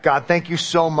God, thank you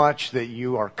so much that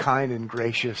you are kind and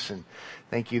gracious, and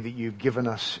thank you that you've given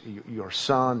us your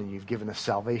Son and you've given us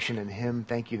salvation in Him.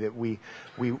 Thank you that we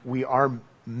are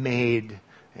made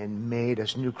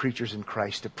as new creatures in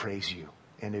Christ to praise you.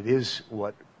 And it is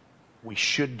what we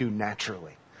should do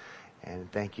naturally.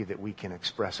 And thank you that we can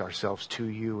express ourselves to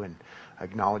you and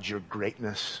acknowledge your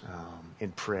greatness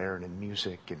in prayer and in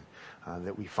music, and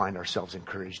that we find ourselves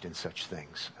encouraged in such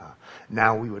things.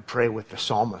 Now we would pray with the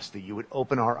psalmist that you would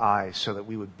open our eyes so that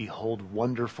we would behold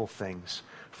wonderful things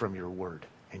from your word.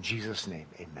 In Jesus' name,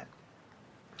 amen.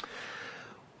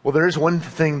 Well, there is one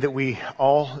thing that we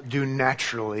all do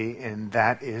naturally, and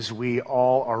that is we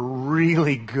all are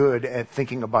really good at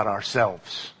thinking about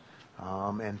ourselves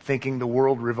and thinking the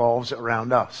world revolves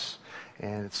around us.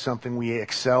 And it's something we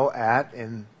excel at,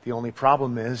 and the only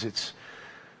problem is it's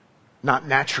not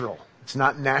natural. It's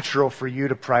not natural for you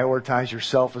to prioritize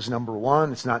yourself as number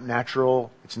one. It's not natural.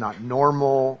 It's not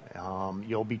normal.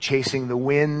 You'll be chasing the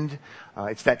wind.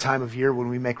 It's that time of year when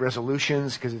we make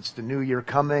resolutions because it's the new year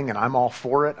coming, and I'm all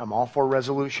for it. I'm all for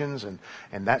resolutions and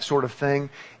that sort of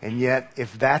thing. And yet,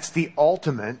 if that's the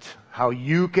ultimate, how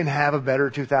you can have a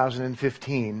better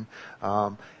 2015,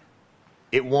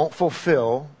 it won't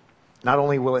fulfill. Not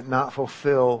only will it not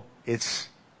fulfill, it's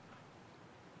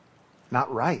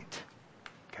not right.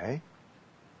 Okay?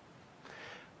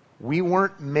 We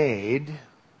weren't made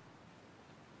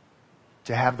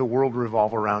to have the world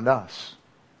revolve around us.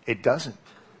 It doesn't.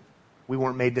 We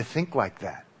weren't made to think like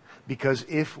that. Because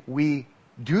if we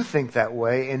do think that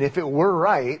way, and if it were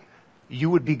right, you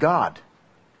would be God.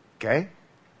 Okay?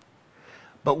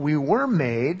 But we were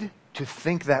made to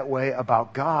think that way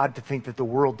about God, to think that the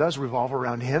world does revolve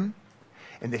around Him,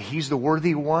 and that He's the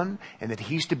worthy one, and that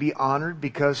He's to be honored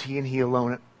because He and He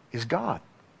alone is God.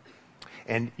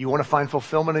 And you want to find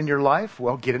fulfillment in your life?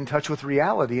 Well, get in touch with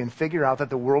reality and figure out that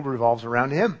the world revolves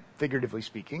around Him, figuratively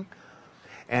speaking.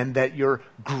 And that your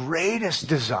greatest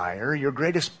desire, your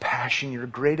greatest passion, your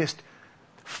greatest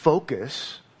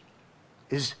focus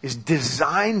is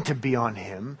designed to be on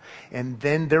Him. And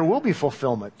then there will be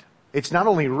fulfillment. It's not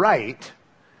only right,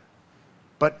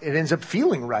 but it ends up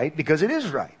feeling right because it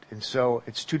is right. And so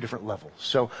it's two different levels.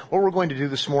 So what we're going to do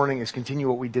this morning is continue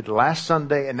what we did last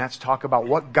Sunday, and that's talk about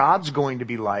what God's going to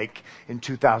be like in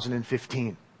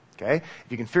 2015. Okay? If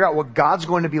you can figure out what God's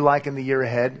going to be like in the year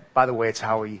ahead, by the way, it's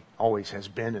how He always has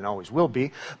been and always will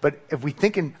be. But if we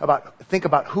think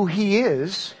about who He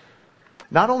is,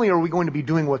 not only are we going to be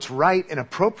doing what's right and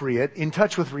appropriate, in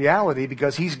touch with reality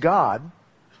because He's God,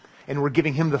 and we're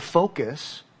giving Him the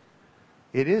focus,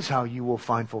 it is how you will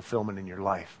find fulfillment in your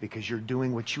life because you're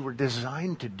doing what you were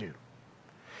designed to do.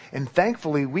 And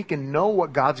thankfully, we can know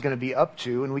what God's going to be up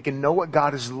to, and we can know what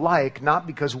God is like, not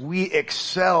because we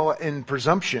excel in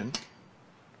presumption.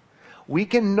 We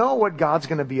can know what God's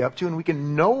going to be up to, and we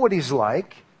can know what He's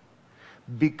like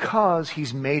because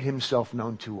He's made Himself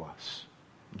known to us.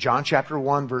 John chapter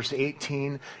 1, verse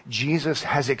 18, Jesus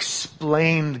has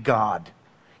explained God.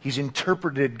 He's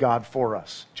interpreted God for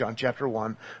us. John chapter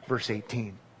 1, verse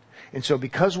 18. And so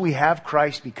because we have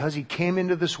Christ, because He came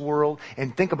into this world,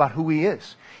 and think about who He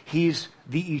is. He's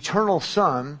the eternal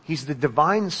Son. He's the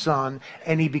divine Son.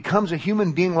 And He becomes a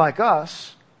human being like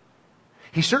us.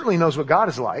 He certainly knows what God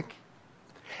is like.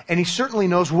 And He certainly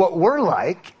knows what we're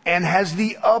like, and has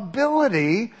the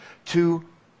ability to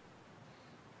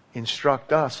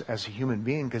instruct us as a human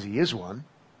being, because He is one,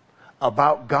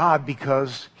 about God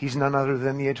because He's none other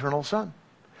than the eternal Son.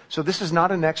 So this is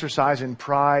not an exercise in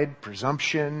pride,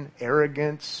 presumption,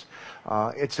 arrogance.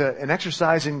 It's an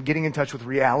exercise in getting in touch with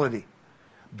reality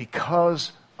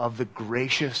because of the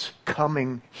gracious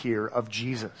coming here of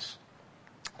Jesus.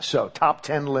 So, top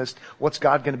 10 list, what's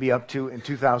God going to be up to in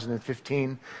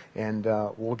 2015? And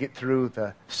we'll get through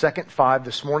the second 5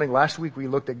 this morning. Last week we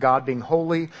looked at God being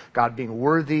holy, God being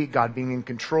worthy, God being in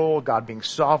control, God being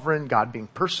sovereign, God being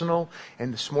personal.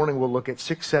 And this morning we'll look at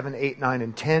 6, 7, 8, 9,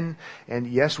 and 10. And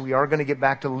yes, we are going to get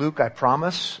back to Luke, I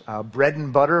promise. Bread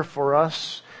and butter for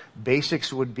us.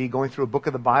 Basics would be going through a book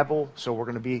of the Bible, so we're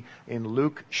going to be in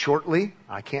Luke shortly.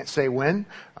 I can't say when,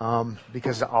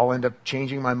 because I'll end up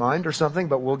changing my mind or something,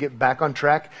 but we'll get back on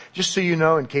track. Just so you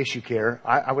know, in case you care,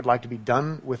 I would like to be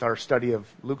done with our study of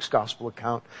Luke's gospel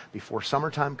account before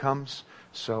summertime comes.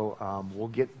 So we'll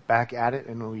get back at it,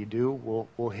 and when we do,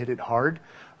 we'll hit it hard.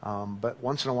 But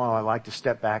once in a while, I like to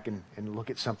step back and look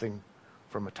at something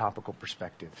from a topical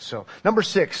perspective. So number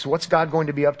 6, what's God going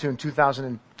to be up to in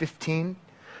 2015?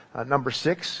 Number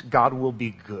 6, God will be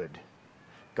good.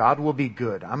 God will be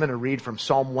good. I'm going to read from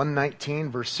Psalm 119,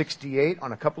 verse 68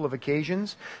 on a couple of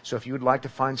occasions. So if you would like to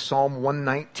find Psalm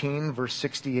 119, verse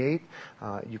 68,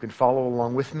 you can follow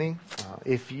along with me.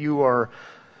 If you are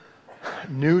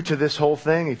new to this whole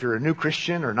thing, if you're a new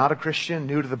Christian or not a Christian,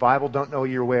 new to the Bible, don't know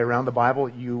your way around the Bible,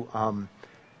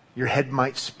 your head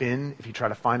might spin if you try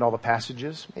to find all the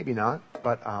passages. Maybe not,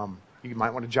 but you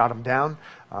might want to jot them down.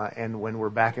 And when we're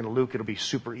back in Luke, it'll be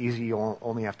super easy. You'll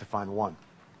only have to find one.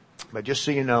 But just so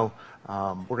you know,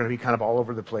 we're going to be kind of all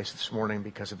over the place this morning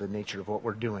because of the nature of what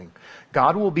we're doing.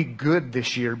 God will be good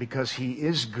this year because He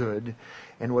is good.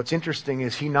 And what's interesting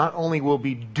is He not only will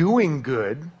be doing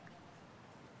good,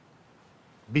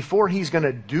 before He's going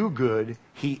to do good,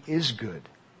 He is good.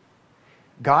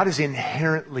 God is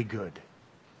inherently good.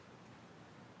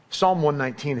 Psalm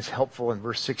 119 is helpful in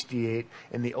verse 68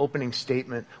 in the opening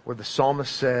statement where the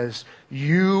psalmist says,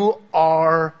 "You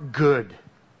are good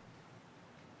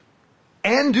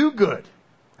and do good."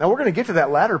 Now we're going to get to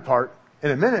that latter part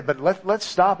in a minute, but let's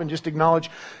stop and just acknowledge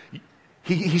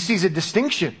he sees a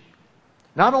distinction.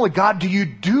 Not only, God, do you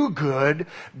do good,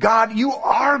 God, you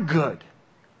are good.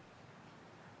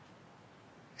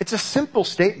 It's a simple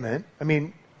statement. I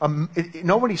mean,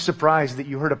 nobody's surprised that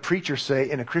you heard a preacher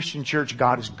say in a Christian church,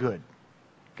 God is good.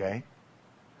 Okay?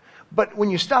 But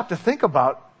when you stop to think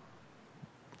about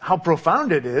how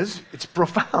profound it is, it's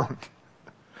profound.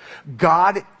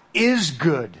 God is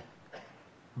good.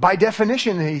 By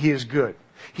definition, He is good.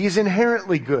 He is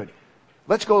inherently good.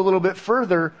 Let's go a little bit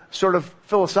further, sort of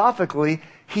philosophically.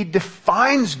 He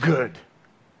defines good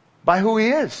by who He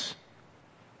is.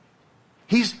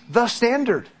 He's the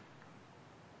standard.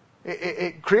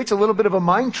 It creates a little bit of a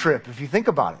mind trip if you think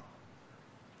about it.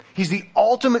 He's the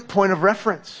ultimate point of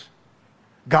reference.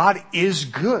 God is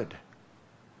good.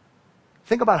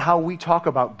 Think about how we talk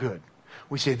about good.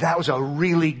 We say, that was a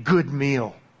really good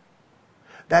meal.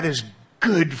 That is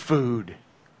good food.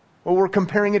 Well, we're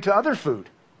comparing it to other food.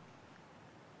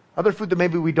 Other food that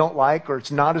maybe we don't like or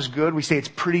it's not as good. We say it's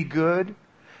pretty good.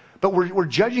 But we're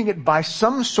judging it by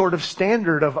some sort of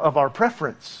standard of our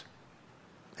preference.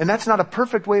 And that's not a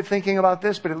perfect way of thinking about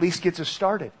this, but at least gets us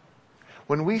started.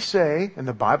 When we say, and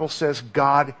the Bible says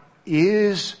God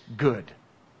is good,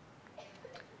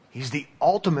 He's the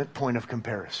ultimate point of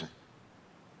comparison.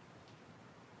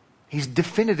 He's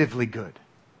definitively good.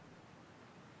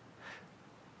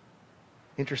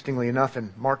 Interestingly enough,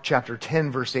 in Mark chapter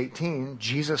 10, verse 18,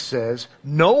 Jesus says,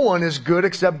 no one is good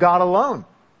except God alone.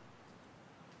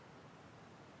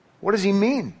 What does He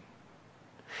mean?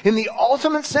 In the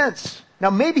ultimate sense.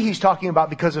 Now, maybe He's talking about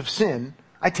because of sin.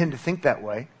 I tend to think that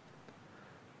way.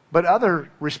 But other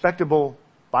respectable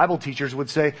Bible teachers would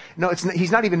say, no,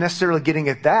 He's not even necessarily getting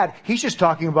at that. He's just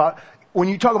talking about, when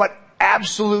you talk about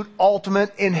absolute,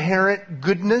 ultimate, inherent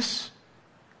goodness,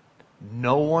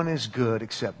 no one is good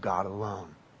except God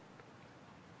alone.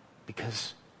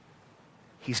 Because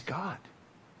He's God.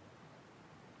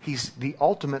 He's the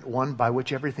ultimate one by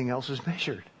which everything else is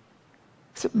measured.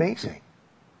 It's amazing.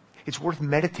 It's worth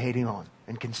meditating on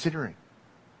and considering.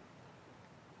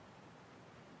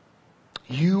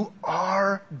 You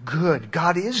are good.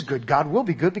 God is good. God will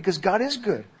be good because God is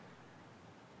good.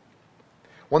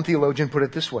 One theologian put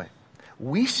it this way.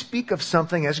 We speak of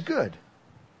something as good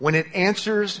when it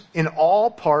answers in all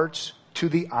parts to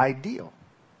the ideal.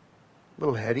 A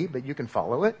little heady, but you can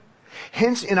follow it.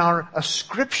 Hence, in our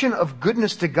ascription of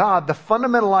goodness to God, the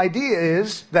fundamental idea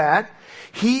is that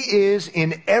He is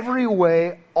in every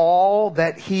way all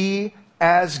that He,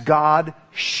 as God,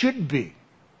 should be.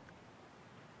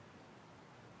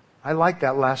 I like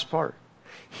that last part.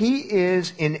 He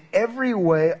is in every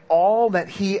way all that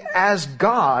He, as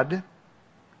God,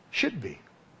 should be.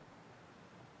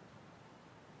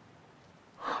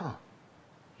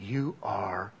 You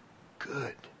are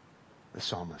good, the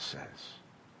psalmist says.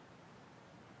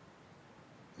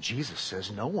 Jesus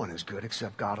says no one is good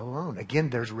except God alone.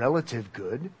 Again, there's relative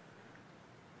good.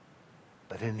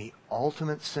 But in the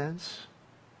ultimate sense,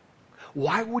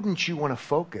 why wouldn't you want to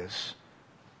focus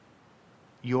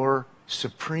your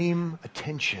supreme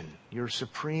attention, your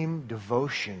supreme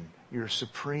devotion, your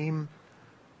supreme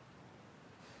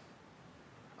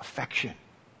affection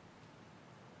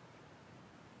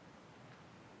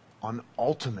on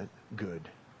ultimate good,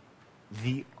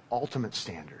 the ultimate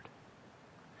standard?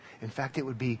 In fact, it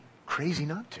would be crazy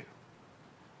not to.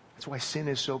 That's why sin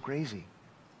is so crazy.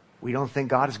 We don't think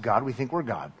God is God, we think we're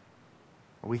God.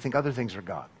 Or we think other things are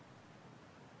God.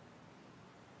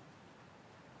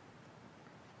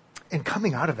 And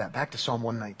coming out of that, back to Psalm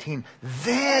 119,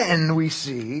 then we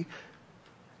see,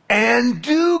 and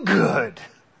do good.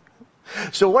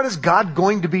 So what is God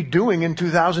going to be doing in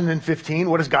 2015?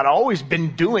 What has God always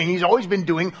been doing? He's always been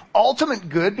doing ultimate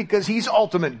good because He's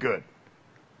ultimate good.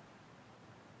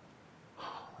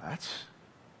 That's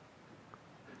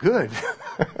good.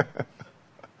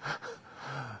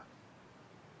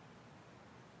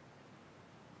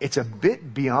 It's a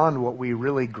bit beyond what we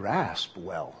really grasp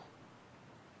well,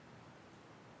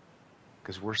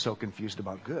 because we're so confused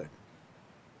about good.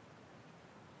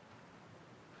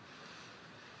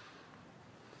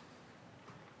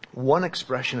 One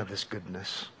expression of this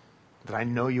goodness that I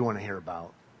know you want to hear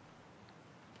about,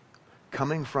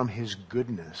 coming from His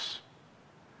goodness,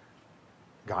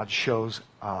 God shows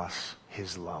us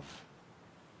His love.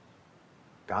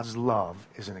 God's love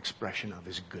is an expression of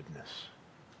His goodness.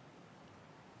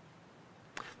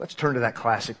 Let's turn to that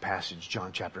classic passage,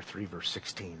 John chapter 3, verse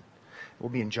 16. We'll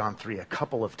be in John 3 a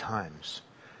couple of times.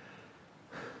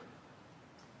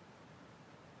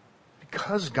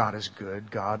 Because God is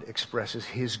good, God expresses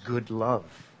His good love.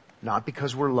 Not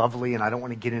because we're lovely, and I don't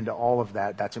want to get into all of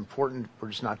that. That's important. We're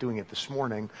just not doing it this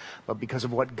morning. But because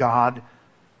of what God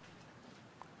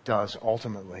does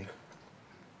ultimately.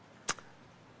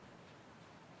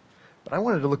 But I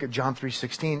wanted to look at John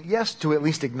 3:16, yes, to at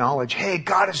least acknowledge, hey,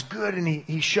 God is good and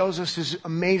He shows us His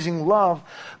amazing love,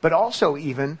 but also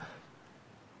even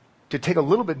to take a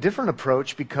little bit different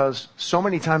approach, because so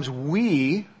many times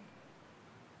we,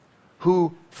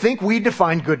 who think we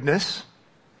define goodness,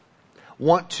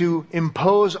 want to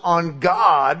impose on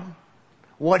God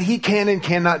what He can and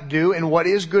cannot do, and what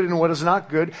is good and what is not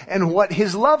good, and what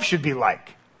His love should be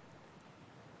like.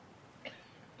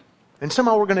 And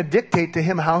somehow we're going to dictate to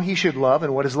Him how He should love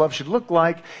and what His love should look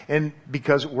like, and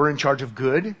because we're in charge of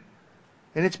good.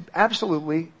 And it's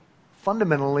absolutely,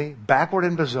 fundamentally backward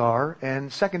and bizarre,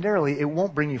 and secondarily, it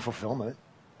won't bring you fulfillment.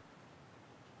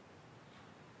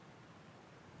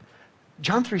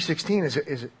 John 3:16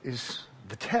 is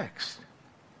the text.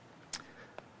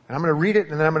 And I'm going to read it,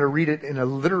 and then I'm going to read it in a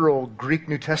literal Greek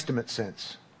New Testament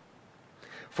sense.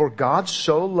 For God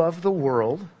so loved the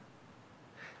world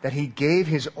that He gave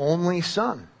His only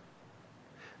Son,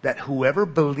 that whoever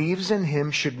believes in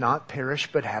Him should not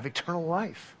perish but have eternal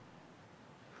life.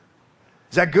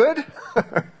 Is that good?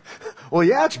 Well,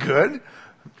 yeah, it's good.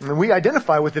 And we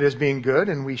identify with it as being good,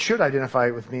 and we should identify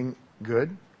it with being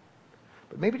good.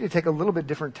 But maybe to take a little bit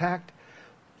different tact,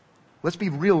 let's be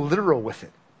real literal with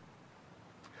it.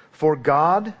 For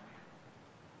God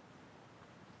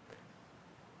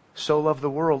so loved the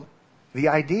world. The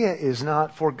idea is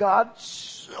not, for God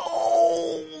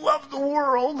so loved the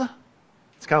world.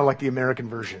 It's kind of like the American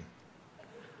version.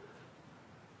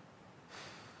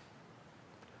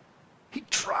 He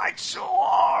tried so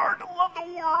hard to love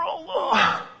the world.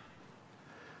 Oh.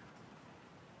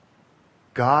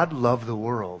 God loved the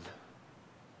world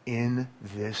in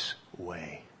this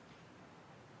way.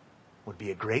 Would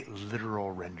be a great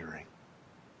literal rendering.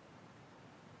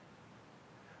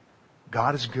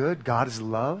 God is good. God is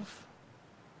love.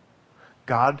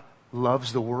 God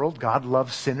loves the world. God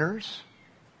loves sinners.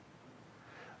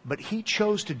 But He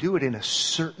chose to do it in a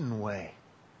certain way.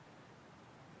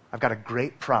 I've got a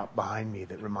great prop behind me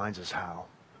that reminds us how.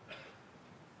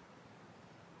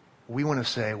 We want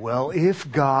to say, well, if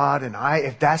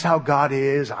that's how God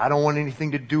is, I don't want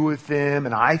anything to do with Him,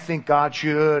 and I think God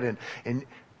should, and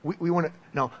we want to,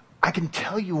 no, I can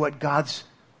tell you what God's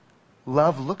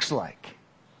love looks like.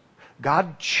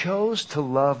 God chose to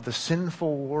love the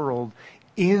sinful world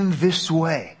in this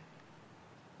way,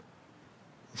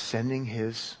 sending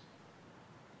His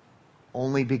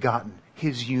only begotten,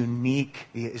 His unique,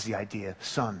 is the idea,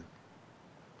 Son.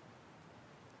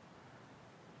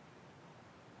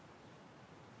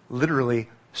 Literally,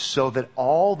 so that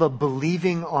all the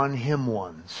believing on Him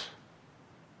ones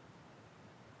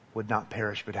would not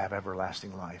perish but have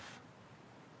everlasting life.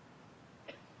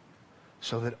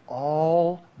 So that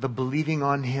all the believing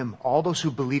on Him, all those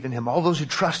who believe in Him, all those who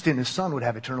trust in His Son would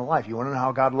have eternal life. You want to know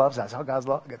how God loves? That's how God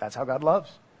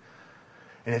loves.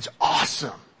 And it's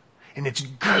awesome. And it's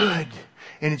good.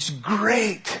 And it's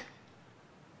great.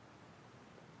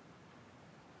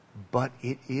 But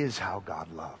it is how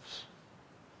God loves.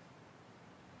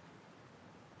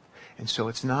 And so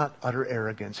it's not utter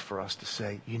arrogance for us to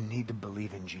say, you need to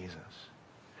believe in Jesus.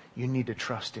 You need to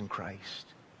trust in Christ.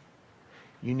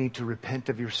 You need to repent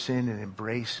of your sin and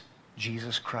embrace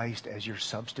Jesus Christ as your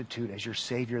substitute, as your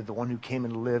Savior, the one who came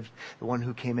and lived, the one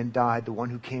who came and died, the one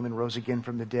who came and rose again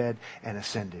from the dead and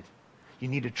ascended. You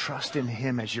need to trust in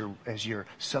Him as your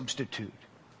substitute.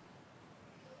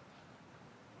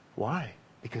 Why?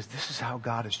 Because this is how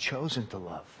God has chosen to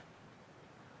love,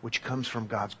 which comes from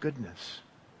God's goodness.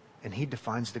 And He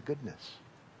defines the goodness.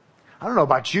 I don't know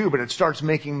about you, but it starts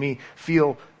making me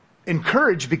feel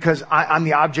encouraged because I'm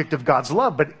the object of God's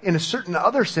love. But in a certain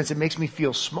other sense, it makes me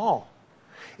feel small.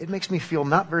 It makes me feel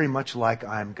not very much like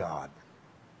I'm God.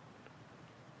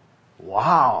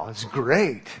 Wow, it's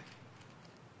great.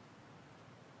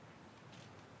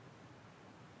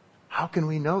 How can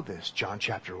we know this? John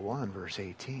chapter 1, verse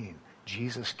 18.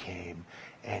 Jesus came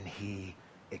and he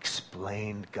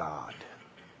explained God.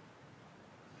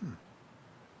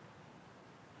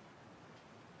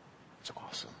 It's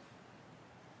awesome.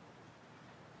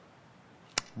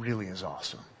 Really is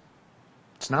awesome.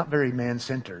 It's not very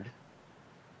man-centered.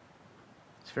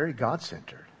 It's very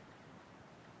God-centered.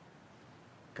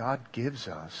 God gives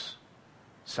us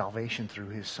salvation through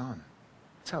his Son.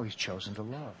 That's how he's chosen to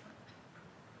love.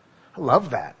 I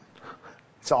love that.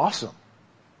 It's awesome.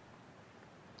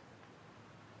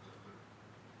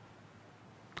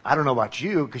 I don't know about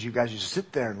you, because you guys just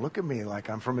sit there and look at me like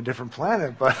I'm from a different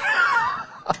planet, but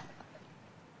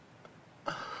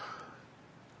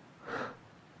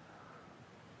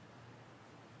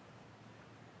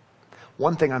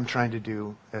one thing I'm trying to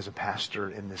do as a pastor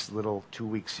in this little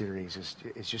 2-week series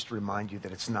is just remind you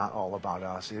that it's not all about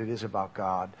us. It is about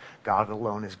God. God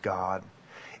alone is God.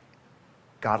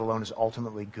 God alone is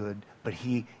ultimately good, but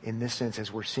he, in this sense,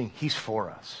 as we're seeing, he's for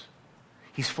us.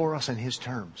 He's for us on his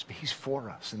terms, but he's for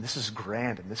us. And this is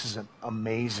grand, and this is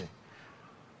amazing.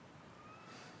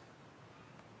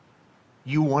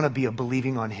 You want to be a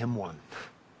believing on him one.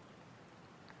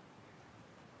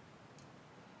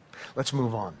 Let's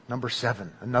move on. Number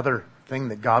 7, another thing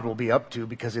that God will be up to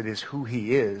because it is who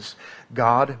he is.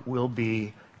 God will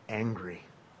be angry.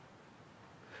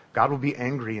 God will be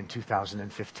angry in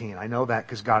 2015. I know that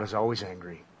because God is always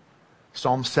angry.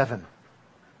 Psalm 7.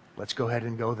 Let's go ahead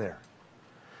and go there.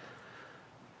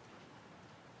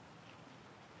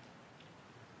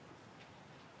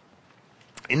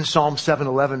 In Psalm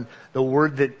 7:11, the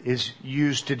word that is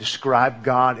used to describe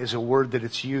God is a word that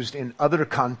it's used in other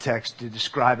contexts to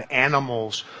describe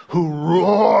animals who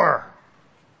roar,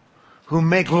 who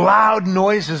make loud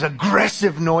noises,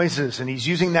 aggressive noises. And he's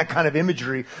using that kind of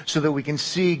imagery so that we can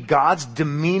see God's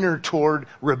demeanor toward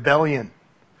rebellion.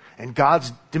 And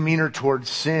God's demeanor toward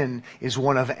sin is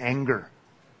one of anger.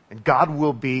 And God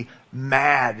will be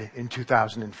mad in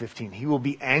 2015. He will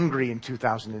be angry in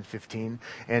 2015.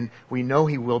 And we know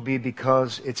he will be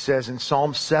because it says in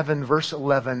Psalm 7 verse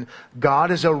 11, God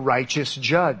is a righteous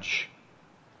judge.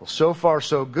 Well, so far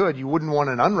so good. You wouldn't want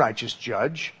an unrighteous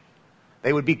judge.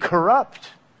 They would be corrupt.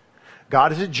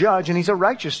 God is a judge and he's a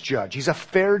righteous judge. He's a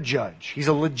fair judge. He's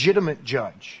a legitimate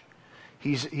judge.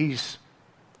 He's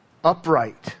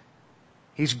upright.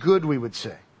 He's good, we would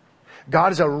say.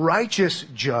 God is a righteous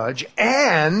judge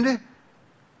and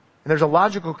there's a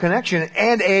logical connection,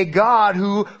 and a God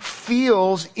who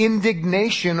feels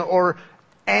indignation or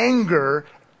anger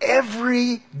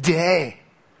every day.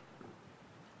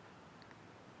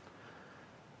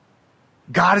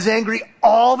 God is angry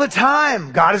all the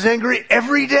time. God is angry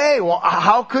every day. Well,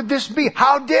 how could this be?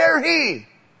 How dare he?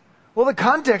 Well, the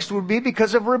context would be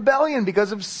because of rebellion,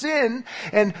 because of sin.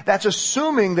 And that's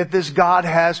assuming that this God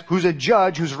who's a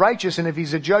judge, who's righteous. And if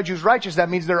he's a judge who's righteous, that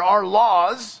means there are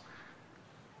laws.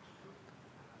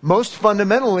 Most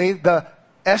fundamentally, the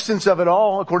essence of it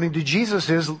all, according to Jesus,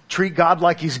 is treat God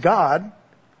like he's God.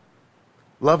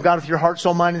 Love God with your heart,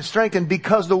 soul, mind, and strength. And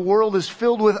because the world is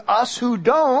filled with us who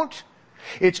don't,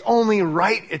 it's only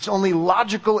right, it's only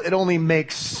logical, it only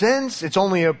makes sense, it's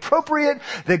only appropriate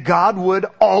that God would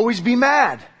always be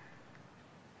mad.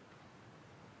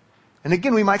 And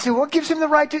again, we might say, what gives him the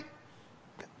right to...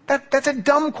 That's a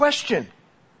dumb question,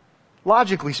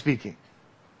 logically speaking.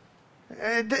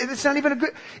 It's not even a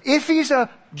good... If he's a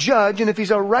judge, and if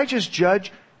he's a righteous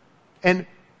judge, and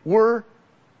we're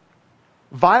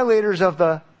violators of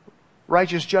the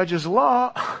righteous judge's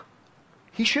law,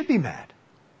 he should be mad.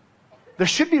 There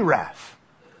should be wrath.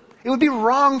 It would be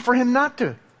wrong for him not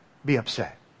to be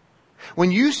upset.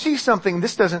 When you see something,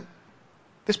 this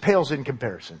pales in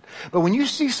comparison. But when you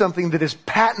see something that is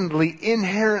patently,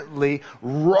 inherently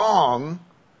wrong,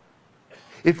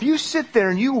 if you sit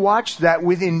there and you watch that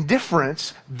with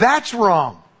indifference, that's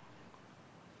wrong.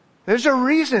 There's a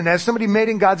reason, as somebody made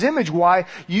in God's image, why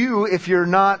you, if you're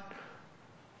not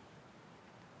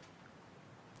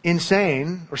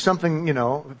insane or something,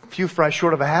 a few fries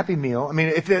short of a Happy Meal. I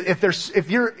mean,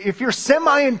 if you're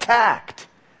semi-intact,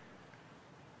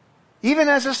 even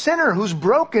as a sinner who's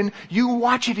broken, you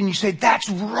watch it and you say, that's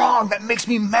wrong. That makes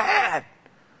me mad.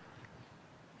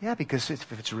 Yeah, because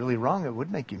if it's really wrong, it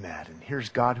would make you mad. And here's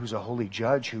God who's a holy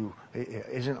judge who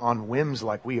isn't on whims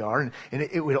like we are. And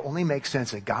it would only make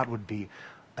sense that God would be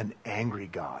an angry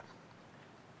God.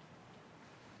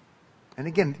 And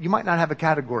again, you might not have a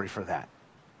category for that.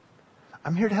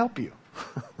 I'm here to help you.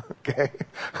 Okay?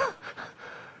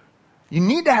 You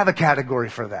need to have a category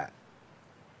for that.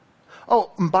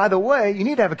 Oh, and by the way, you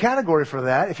need to have a category for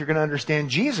that if you're going to understand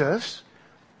Jesus,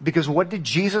 because what did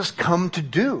Jesus come to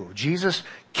do? Jesus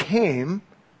came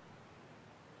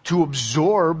to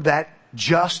absorb that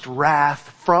just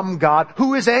wrath from God,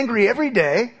 who is angry every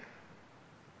day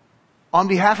on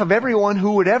behalf of everyone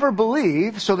who would ever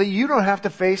believe, so that you don't have to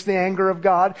face the anger of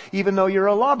God even though you're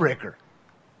a lawbreaker.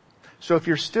 So if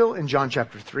you're still in John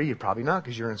chapter 3, you're probably not,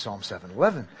 because you're in Psalm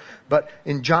 7:11. But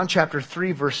in John chapter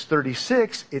 3 verse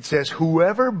 36, it says,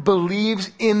 whoever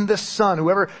believes in the Son,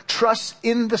 whoever trusts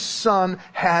in the Son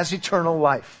has eternal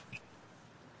life.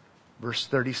 Verse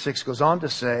 36 goes on to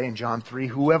say in John 3,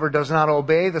 whoever does not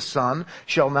obey the Son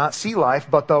shall not see life,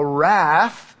 but the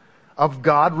wrath of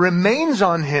God remains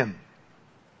on him.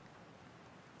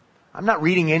 I'm not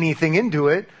reading anything into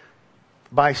it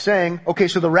by saying, okay,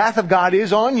 so the wrath of God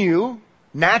is on you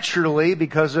naturally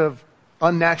because of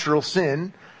unnatural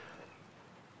sin.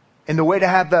 And the way to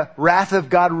have the wrath of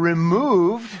God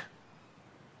removed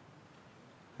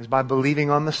is by believing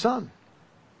on the Son.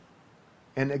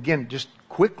 And again, just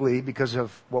quickly, because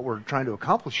of what we're trying to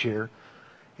accomplish here,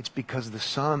 it's because the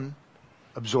Son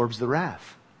absorbs the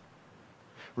wrath.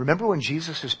 Remember when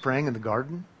Jesus is praying in the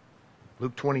garden?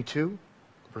 Luke 22,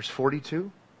 verse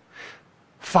 42?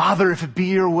 Father, if it be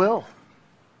your will.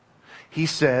 He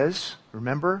says,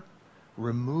 remember,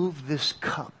 remove this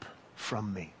cup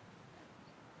from me.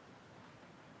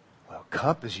 Well,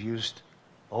 cup is used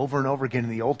over and over again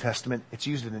in the Old Testament. It's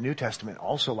used in the New Testament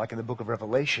also, like in the book of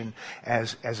Revelation,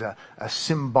 as a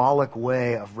symbolic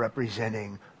way of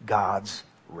representing God's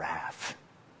wrath.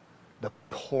 The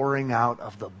pouring out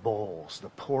of the bowls, the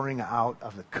pouring out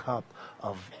of the cup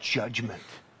of judgment.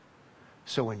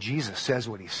 So when Jesus says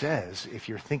what he says, if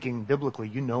you're thinking biblically,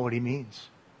 you know what he means.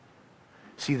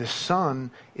 See, the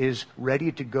Son is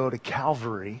ready to go to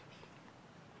Calvary,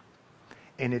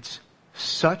 and it's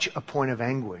such a point of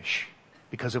anguish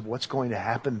because of what's going to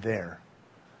happen there.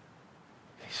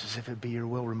 He says, if it be your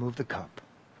will, remove the cup.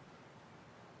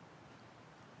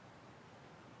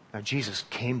 Now, Jesus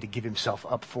came to give himself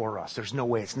up for us. There's no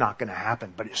way it's not going to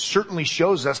happen, but it certainly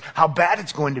shows us how bad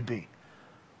it's going to be.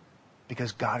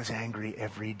 Because God is angry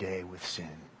every day with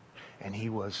sin. And he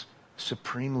was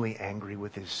supremely angry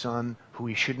with his Son, who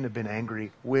he shouldn't have been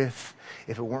angry with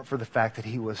if it weren't for the fact that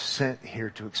he was sent here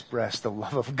to express the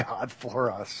love of God for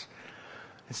us.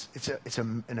 It's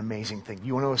an amazing thing.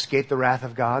 You want to escape the wrath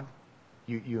of God?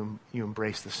 You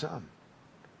embrace the Son.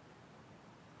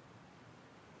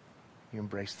 You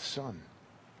embrace the Son.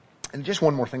 And just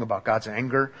one more thing about God's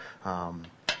anger.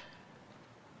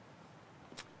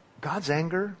 God's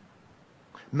anger,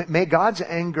 may God's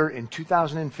anger in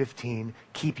 2015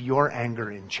 keep your anger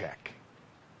in check.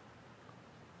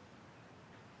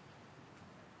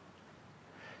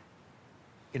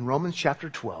 In Romans chapter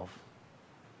 12,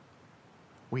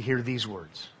 we hear these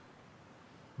words.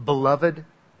 Beloved,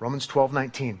 Romans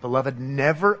 12:19, beloved,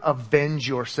 never avenge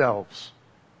yourselves,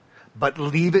 but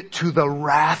leave it to the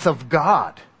wrath of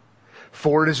God.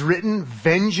 For it is written,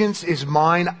 vengeance is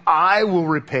mine, I will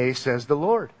repay, says the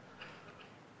Lord.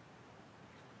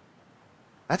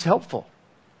 That's helpful.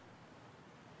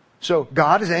 So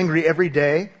God is angry every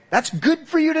day. That's good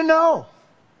for you to know.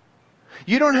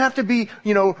 You don't have to be,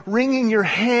 wringing your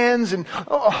hands and,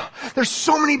 there's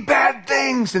so many bad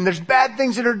things, and there's bad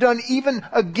things that are done even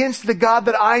against the God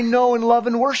that I know and love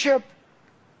and worship.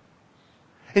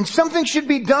 And something should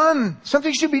be done.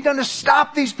 Something should be done to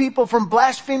stop these people from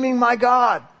blaspheming my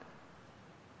God.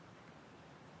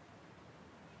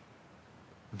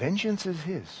 Vengeance is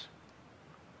his.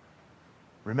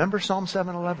 Remember Psalm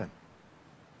 7:11.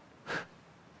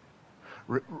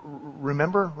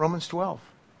 Remember Romans 12.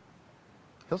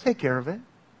 He'll take care of it.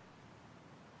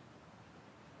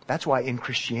 That's why in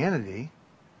Christianity,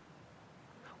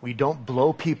 we don't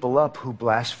blow people up who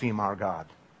blaspheme our God.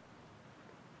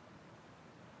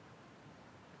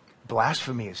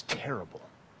 Blasphemy is terrible.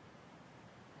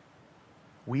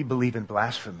 We believe in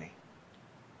blasphemy.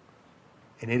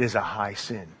 And it is a high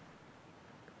sin.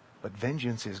 But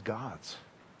vengeance is God's.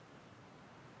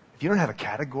 If you don't have a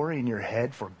category in your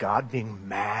head for God being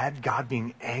mad, God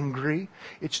being angry,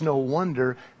 it's no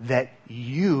wonder that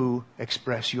you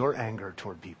express your anger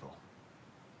toward people.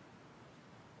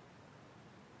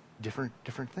 Different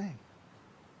thing.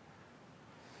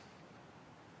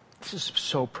 This is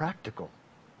so practical.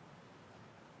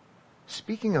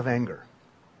 Speaking of anger,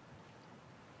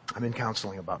 I'm in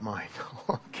counseling about mine.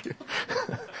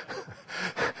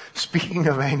 Speaking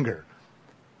of anger,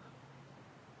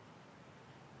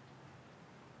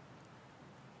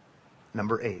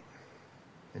 Number 8.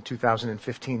 In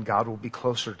 2015, God will be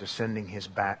closer to sending his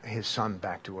son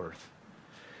back to earth.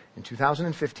 In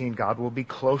 2015, God will be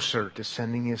closer to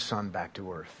sending his son back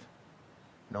to earth.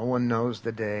 No one knows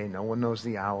the day, no one knows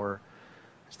the hour,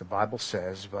 as the Bible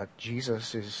says, but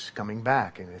Jesus is coming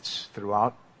back, and it's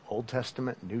throughout Old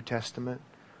Testament, New Testament.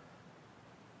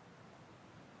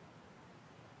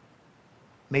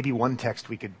 Maybe one text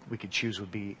we could choose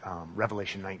would be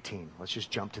Revelation 19. Let's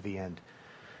just jump to the end.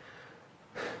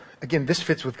 Again, this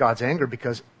fits with God's anger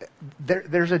because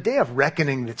there's a day of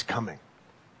reckoning that's coming.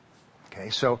 Okay,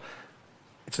 so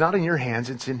it's not in your hands,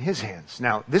 it's in his hands.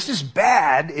 Now, this is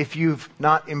bad if you've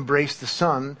not embraced the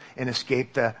Son and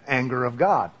escaped the anger of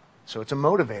God. So it's a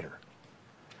motivator.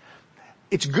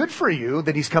 It's good for you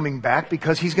that he's coming back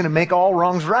because he's going to make all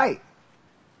wrongs right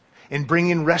and bring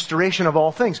in restoration of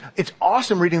all things. It's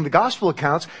awesome reading the gospel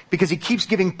accounts because he keeps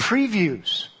giving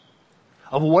previews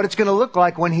of what it's going to look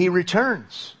like when he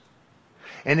returns.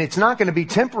 And it's not going to be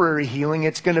temporary healing,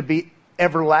 it's going to be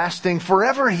everlasting,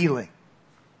 forever healing.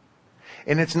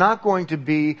 And it's not going to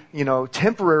be,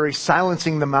 temporary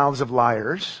silencing the mouths of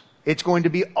liars. It's going to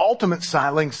be ultimate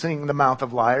silencing the mouth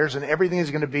of liars, and everything is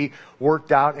going to be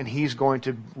worked out, and he's going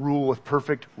to rule with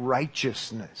perfect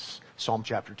righteousness. Psalm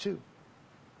chapter 2.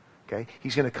 Okay?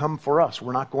 He's going to come for us.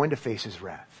 We're not going to face his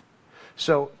wrath.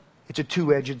 So, it's a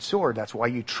two-edged sword. That's why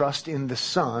you trust in the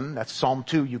Son. That's Psalm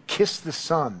 2. You kiss the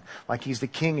Son like he's the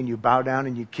king, and you bow down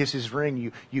and you kiss his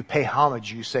ring. You pay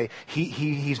homage. You say,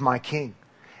 he's my king.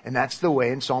 And that's the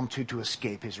way in Psalm 2 to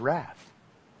escape his wrath.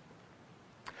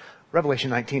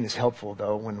 Revelation 19 is helpful,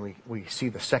 though, when we see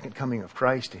the second coming of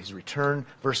Christ, his return.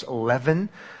 Verse 11,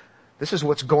 this is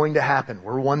what's going to happen.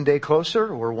 We're one day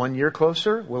closer. We're 1 year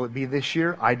closer. Will it be this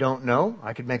year? I don't know.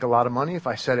 I could make a lot of money if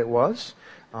I said it was.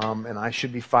 And I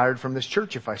should be fired from this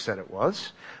church if I said it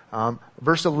was.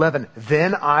 Verse 11,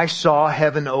 then I saw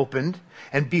heaven opened,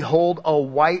 and behold, a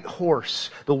white horse.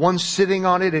 The one sitting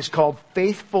on it is called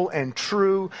Faithful and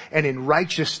True, and in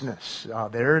righteousness.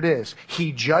 There it is.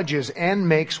 He judges and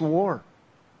makes war.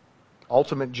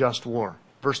 Ultimate just war.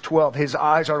 Verse 12, his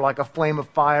eyes are like a flame of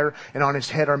fire, and on his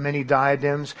head are many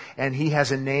diadems, and he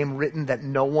has a name written that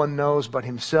no one knows but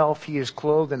himself. He is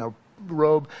clothed in a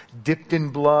robe dipped in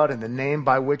blood, and the name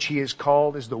by which he is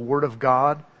called is the Word of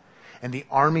God. And the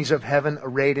armies of heaven,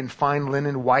 arrayed in fine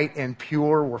linen, white and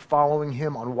pure, were following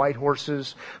him on white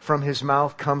horses. From his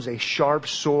mouth comes a sharp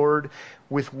sword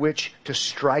with which to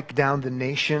strike down the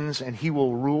nations, and he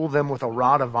will rule them with a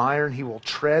rod of iron. He will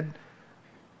tread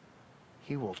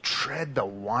the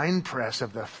winepress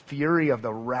of the fury of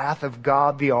the wrath of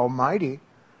God the Almighty.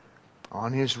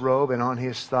 On his robe and on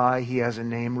his thigh he has a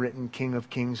name written, King of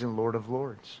Kings and Lord of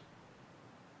Lords.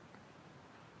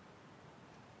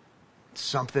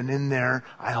 Something in there,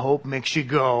 I hope, makes you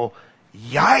go,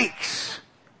 yikes!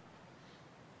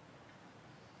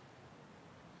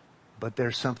 But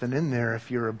there's something in there,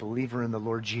 if you're a believer in the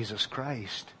Lord Jesus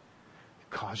Christ, it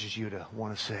causes you to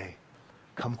want to say,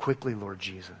 come quickly, Lord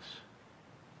Jesus.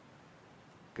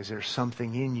 Because there's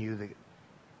something in you that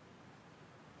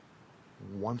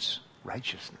wants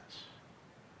righteousness.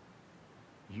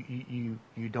 You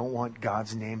don't want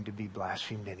God's name to be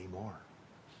blasphemed anymore.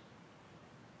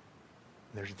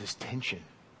 There's this tension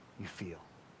you feel.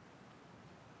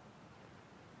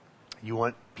 You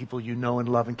want people you know and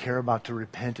love and care about to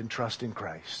repent and trust in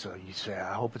Christ. So you say,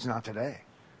 I hope it's not today.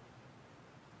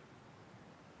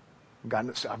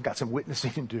 I've got some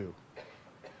witnessing to do.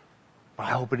 But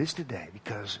I hope it is today,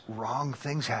 because wrong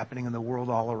things happening in the world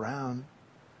all around.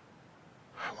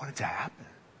 I want it to happen.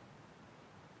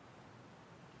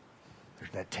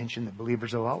 There's that tension that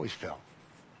believers have always felt.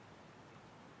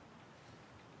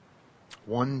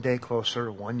 1 day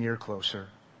closer, 1 year closer.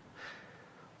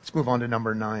 Let's move on to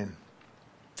number 9.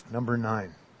 Number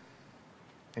 9.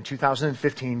 In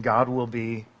 2015, God will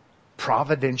be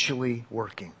providentially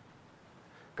working.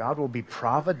 God will be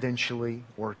providentially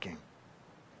working.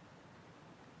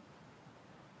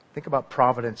 Think about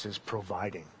providence as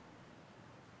providing.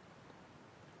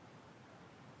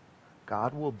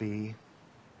 God will be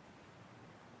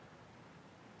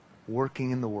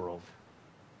working in the world.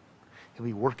 He'll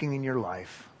be working in your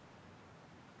life.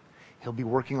 He'll be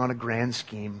working on a grand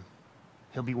scheme.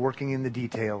 He'll be working in the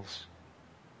details.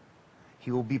 He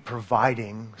will be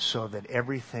providing so that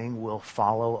everything will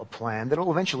follow a plan that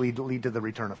will eventually lead to the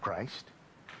return of Christ.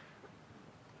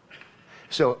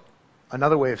 So,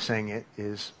 another way of saying it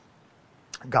is,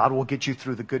 God will get you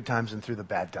through the good times and through the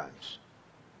bad times.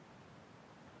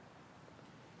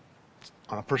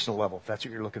 On a personal level, if that's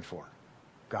what you're looking for.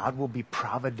 God will be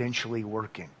providentially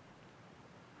working.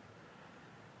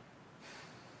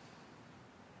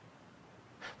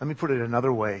 Let me put it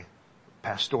another way,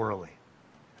 pastorally,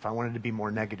 if I wanted to be more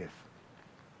negative.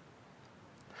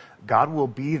 God will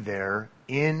be there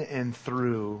in and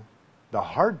through the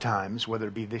hard times, whether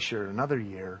it be this year or another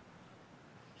year,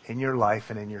 in your life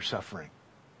and in your suffering.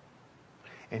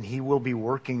 And He will be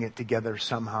working it together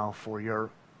somehow for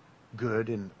your good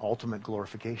and ultimate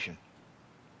glorification.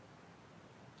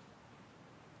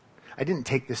 I didn't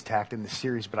take this tact in the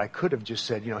series, but I could have just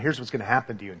said, here's what's going to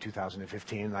happen to you in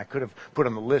 2015. And I could have put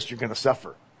on the list, you're going to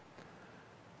suffer.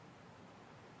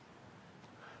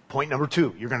 Point number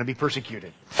 2, you're going to be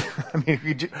persecuted. I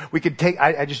mean, we could take,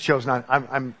 I just chose not,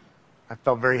 I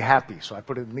felt very happy, so I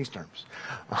put it in these terms.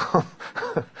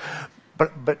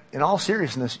 But in all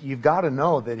seriousness, you've got to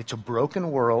know that it's a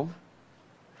broken world,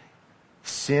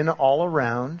 sin all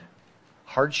around,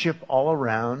 hardship all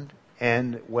around,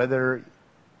 and whether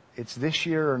it's this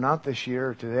year or not this year,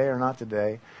 or today or not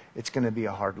today, it's going to be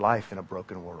a hard life in a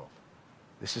broken world.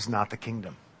 This is not the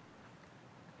kingdom.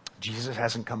 Jesus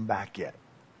hasn't come back yet.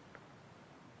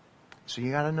 So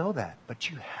you got to know that. But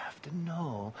you have to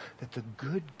know that the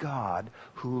good God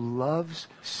who loves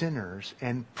sinners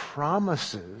and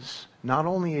promises not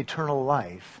only eternal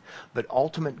life, but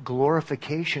ultimate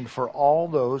glorification for all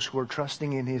those who are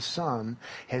trusting in His Son,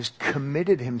 has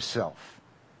committed Himself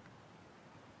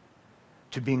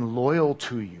to being loyal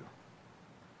to you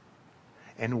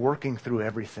and working through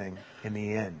everything in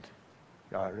the end,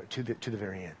 to the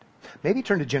very end. Maybe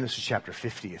turn to Genesis chapter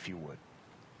 50 if you would.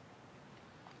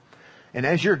 And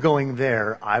as you're going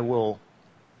there, I will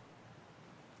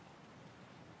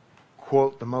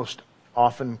quote the most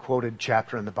often quoted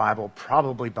chapter in the Bible,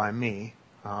 probably by me,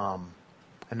 and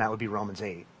that would be Romans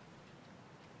 8. It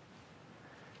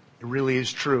really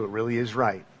is true. It really is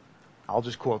right. I'll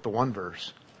just quote the one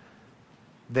verse.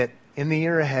 That in the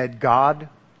year ahead, God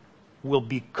will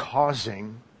be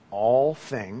causing all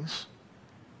things,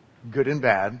 good and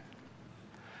bad,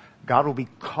 God will be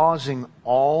causing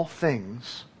all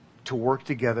things to work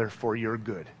together for your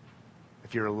good,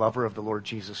 if you're a lover of the Lord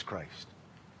Jesus Christ.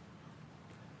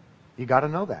 You got to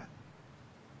know that.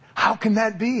 How can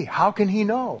that be? How can He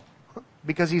know?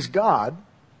 Because He's God.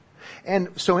 And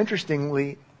so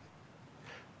interestingly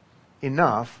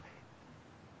enough,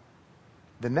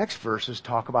 the next verses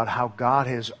talk about how God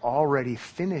has already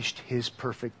finished His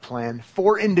perfect plan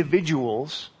for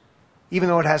individuals, even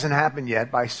though it hasn't happened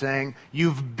yet, by saying,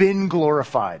 you've been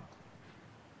glorified.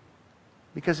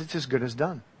 Because it's as good as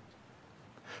done.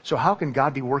 So how can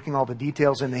God be working all the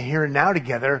details in the here and now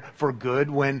together for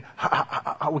good when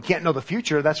we can't know the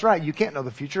future? That's right, you can't know the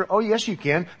future. Oh yes, you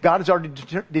can. God has already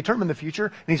determined the future,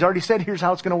 and He's already said, here's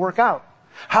how it's going to work out.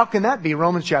 How can that be?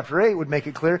 Romans chapter 8 would make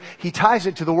it clear. He ties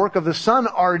it to the work of the Son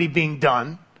already being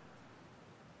done.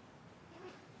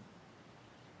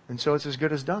 And so it's as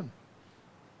good as done.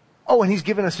 Oh, and He's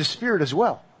given us His Spirit as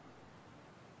well.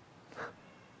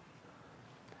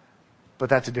 But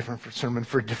that's a different sermon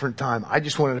for a different time. I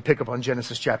just wanted to pick up on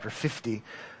Genesis chapter 50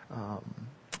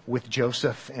 with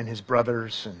Joseph and his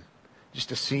brothers, and just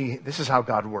to see this is how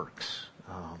God works.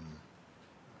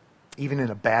 Even in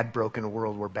a bad, broken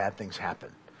world where bad things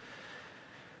happen.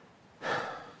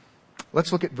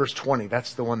 Let's look at verse 20.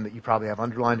 That's the one that you probably have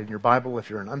underlined in your Bible if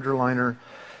you're an underliner.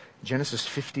 Genesis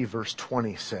 50 verse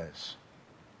 20 says,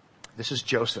 this is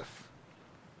Joseph.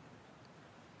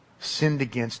 Sinned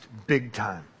against big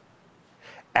time.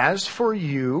 As for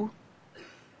you,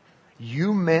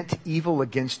 you meant evil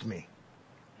against me,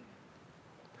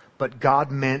 but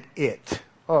God meant it.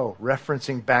 Oh,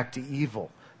 referencing back to evil.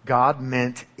 God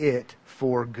meant it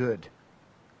for good,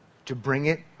 to bring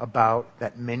it about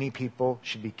that many people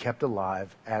should be kept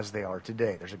alive as they are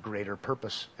today. There's a greater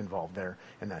purpose involved there,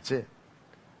 and that's it.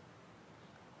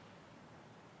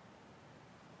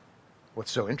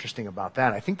 What's so interesting about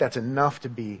that, I think that's enough to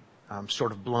be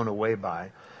sort of blown away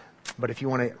by. But if you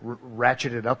want to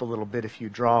ratchet it up a little bit, if you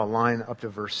draw a line up to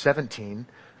verse 17,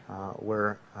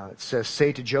 where it says,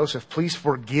 say to Joseph, please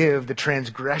forgive the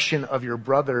transgression of your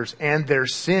brothers and their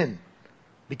sin,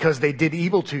 because they did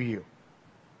evil to you.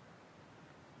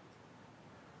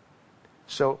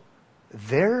 So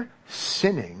their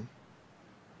sinning,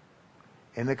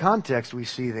 in the context we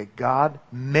see that God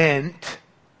meant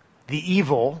the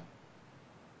evil,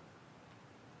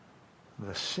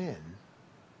 the sin,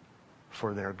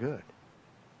 for their good.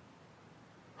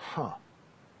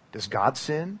 Does God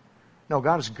sin? No,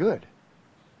 God is good.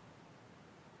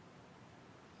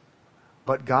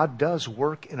 But God does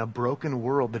work in a broken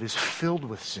world that is filled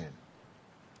with sin.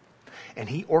 And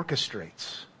He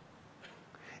orchestrates.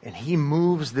 And He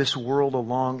moves this world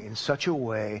along in such a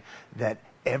way that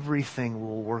everything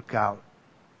will work out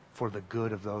for the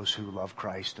good of those who love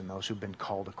Christ and those who've been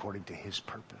called according to his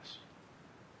purpose.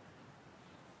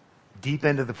 Deep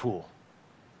end of the pool.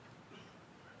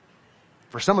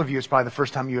 For some of you, it's probably the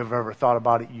first time you have ever thought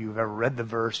about it. You've ever read the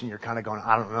verse and you're kind of going,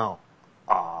 I don't know.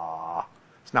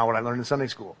 It's not what I learned in Sunday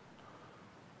school.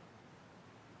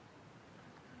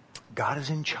 God is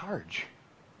in charge.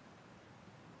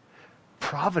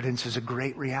 Providence is a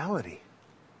great reality.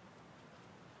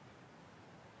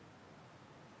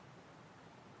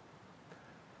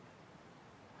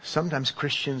 Sometimes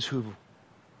Christians who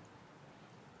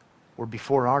were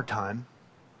before our time,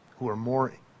 who are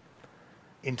more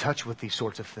in touch with these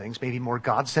sorts of things, maybe more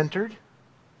God-centered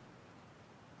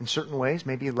in certain ways,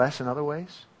 maybe less in other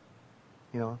ways.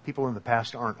 You know, people in the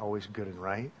past aren't always good and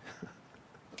right.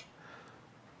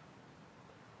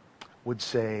 Would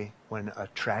say when a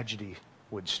tragedy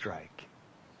would strike,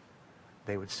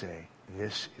 they would say,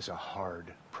 this is a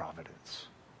hard providence.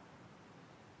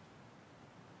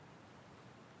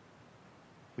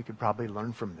 We could probably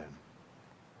learn from them.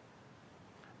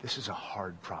 This is a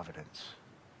hard providence.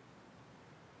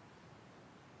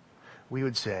 We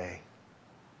would say,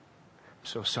 I'm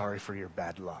so sorry for your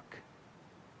bad luck.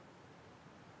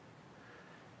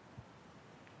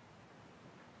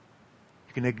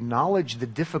 You can acknowledge the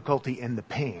difficulty and the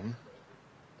pain,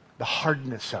 the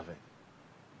hardness of it.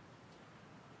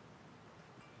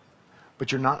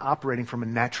 But you're not operating from a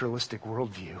naturalistic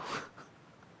worldview.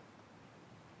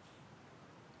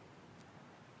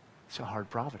 It's a hard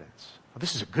providence. Well,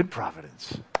 this is a good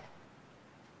providence.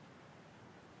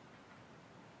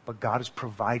 But God is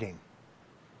providing.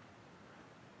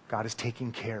 God is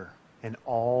taking care. And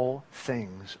all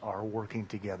things are working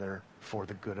together for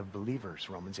the good of believers.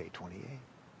 Romans 8:28.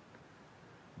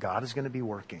 God is going to be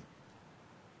working.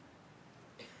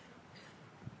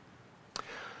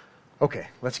 Okay,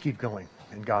 let's keep going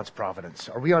in God's providence.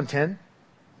 Are we on 10?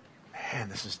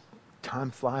 Man,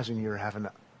 time flies when you're having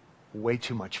way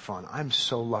too much fun. I'm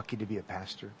so lucky to be a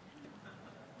pastor.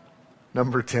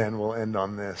 Number 10, we'll end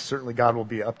on this. Certainly God will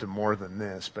be up to more than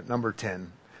this, but number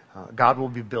 10, God will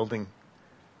be building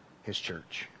his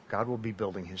church. God will be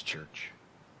building his church.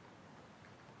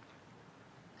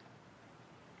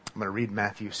 I'm going to read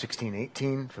Matthew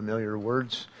 16:18, familiar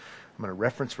words. I'm going to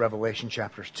reference Revelation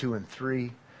chapters 2 and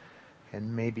 3,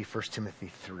 and maybe 1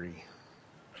 Timothy 3.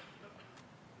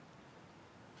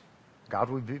 God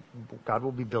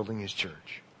will be building his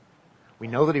church. We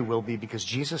know that he will be because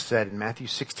Jesus said in Matthew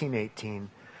 16:18,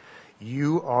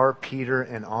 you are Peter,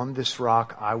 and on this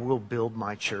rock I will build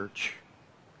my church,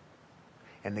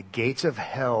 and the gates of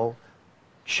hell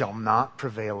shall not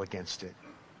prevail against it.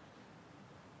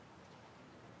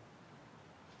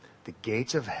 The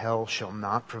gates of hell shall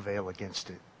not prevail against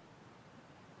it.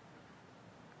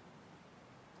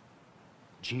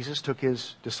 Jesus took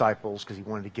his disciples, because he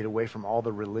wanted to get away from all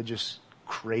the religious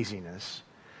craziness.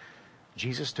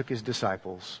 Jesus took his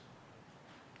disciples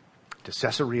to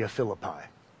Caesarea Philippi.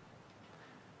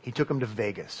 He took them to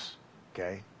Vegas,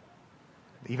 okay?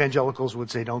 The evangelicals would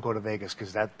say, don't go to Vegas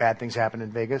because bad things happen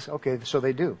in Vegas. Okay, so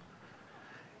they do.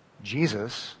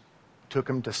 Jesus took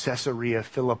them to Caesarea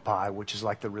Philippi, which is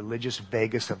like the religious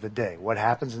Vegas of the day. What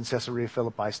happens in Caesarea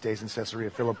Philippi stays in Caesarea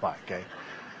Philippi, okay?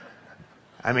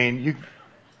 I mean,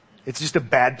 it's just a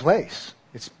bad place.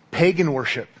 It's pagan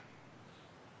worship.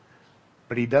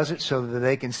 But he does it so that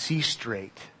they can see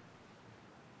straight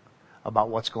about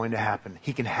what's going to happen.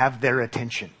 He can have their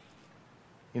attention.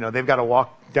 You know, they've got to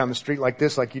walk down the street like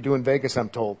this, like you do in Vegas, I'm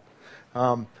told.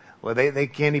 Well, they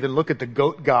can't even look at the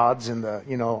goat gods and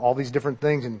all these different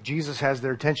things. And Jesus has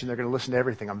their attention. They're going to listen to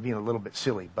everything. I'm being a little bit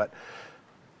silly,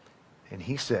 and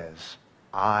he says,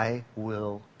 I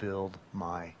will build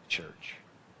my church.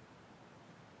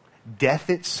 Death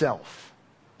itself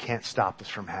can't stop this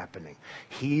from happening.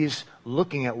 He's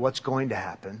looking at what's going to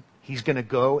happen. He's going to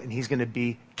go and he's going to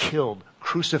be killed,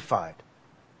 crucified.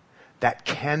 That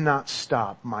cannot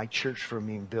stop my church from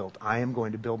being built. I am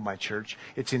going to build my church.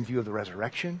 It's in view of the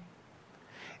resurrection.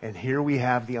 And here we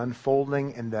have the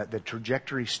unfolding, and the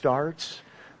trajectory starts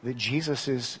that Jesus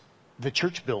is the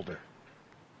church builder.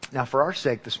 Now, for our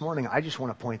sake this morning, I just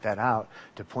want to point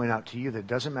out to you that it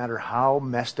doesn't matter how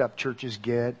messed up churches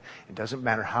get, it doesn't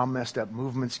matter how messed up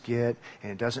movements get,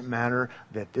 and it doesn't matter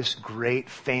that this great,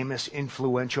 famous,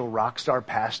 influential rock star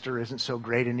pastor isn't so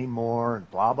great anymore, and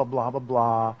blah, blah, blah, blah,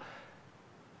 blah.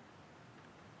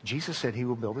 Jesus said he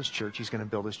will build his church. He's going to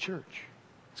build his church.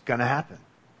 It's going to happen.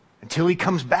 Until he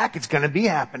comes back, it's going to be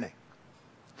happening.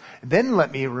 And then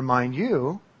let me remind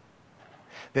you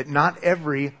that not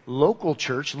every local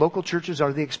churches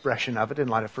are the expression of it in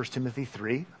light of 1 Timothy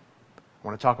 3. I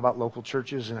want to talk about local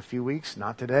churches in a few weeks,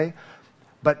 not today.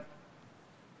 But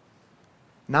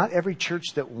not every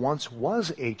church that once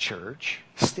was a church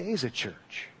stays a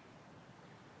church.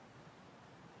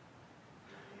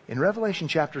 In Revelation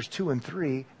chapters 2 and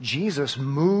 3, Jesus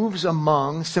moves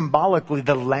among, symbolically,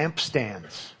 the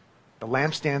lampstands. The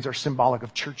lampstands are symbolic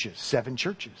of churches, 7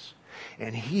 churches.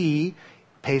 And he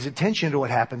pays attention to what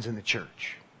happens in the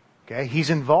church. Okay? He's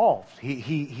involved.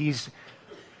 He's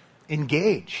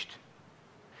engaged.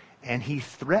 And he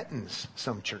threatens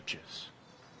some churches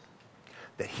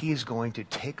that he's going to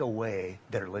take away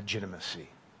their legitimacy.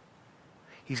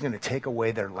 He's going to take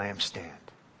away their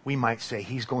lampstand. We might say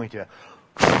he's going to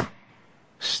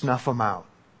snuff them out.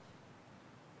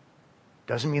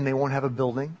 Doesn't mean they won't have a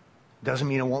building. Doesn't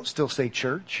mean it won't still say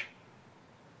church.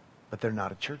 But they're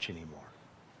not a church anymore.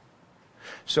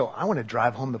 So I want to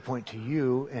drive home the point to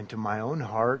you and to my own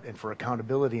heart and for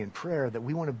accountability and prayer that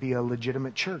we want to be a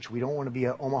legitimate church. We don't want to be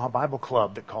an Omaha Bible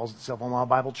Club that calls itself Omaha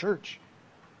Bible Church.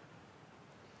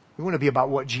 We want to be about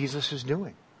what Jesus is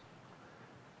doing.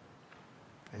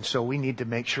 And so we need to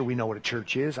make sure we know what a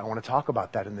church is. I want to talk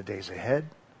about that in the days ahead.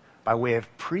 By way of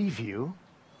preview,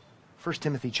 1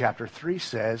 Timothy chapter 3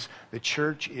 says the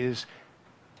church is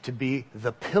to be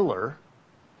the pillar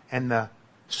and the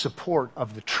support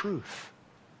of the truth.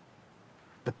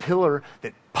 The pillar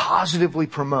that positively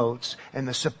promotes and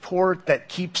the support that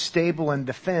keeps stable and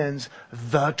defends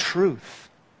the truth.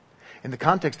 In the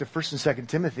context of 1 and 2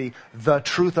 Timothy, the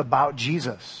truth about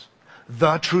Jesus.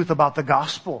 The truth about the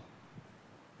gospel.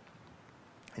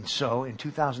 And so, in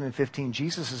 2015,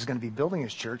 Jesus is going to be building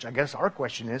his church. I guess our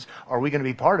question is, are we going to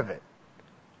be part of it?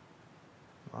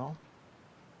 Well,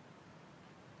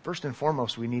 first and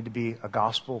foremost, we need to be a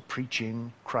gospel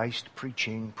preaching, Christ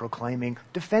preaching, proclaiming,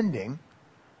 defending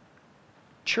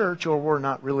church, or we're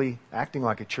not really acting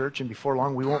like a church, and before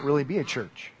long we won't really be a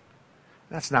church.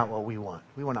 That's not what we want.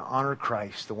 We want to honor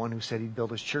Christ, the one who said he'd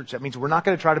build his church. That means we're not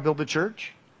going to try to build a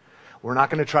church. We're not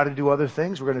going to try to do other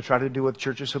things. We're going to try to do what the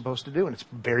church is supposed to do. And it's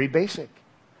very basic.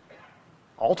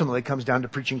 Ultimately, it comes down to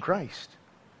preaching Christ.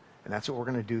 And that's what we're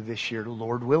going to do this year,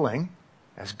 Lord willing,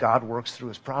 as God works through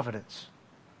his providence.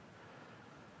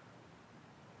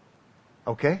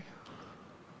 Okay?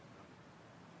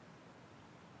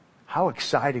 How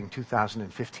exciting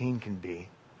 2015 can be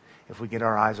if we get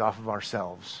our eyes off of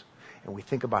ourselves and we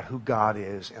think about who God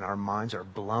is and our minds are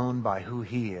blown by who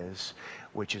he is,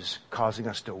 which is causing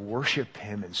us to worship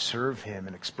him and serve him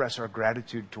and express our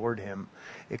gratitude toward him.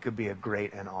 It could be a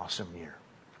great and awesome year.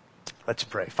 Let's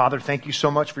pray. Father, thank you so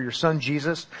much for your son,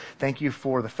 Jesus. Thank you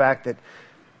for the fact that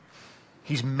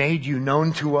he's made you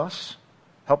known to us.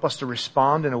 Help us to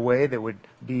respond in a way that would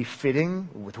be fitting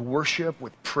with worship,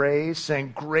 with praise,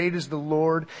 saying, great is the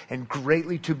Lord and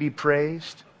greatly to be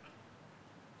praised.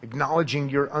 Acknowledging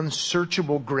your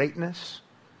unsearchable greatness.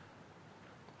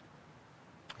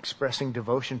 Expressing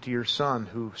devotion to your son,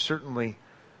 who certainly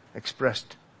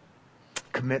expressed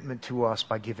commitment to us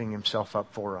by giving himself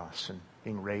up for us and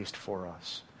being raised for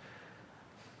us.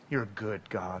 You're a good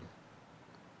God,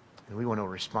 and we want to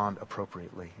respond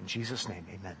appropriately. In Jesus' name,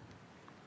 amen.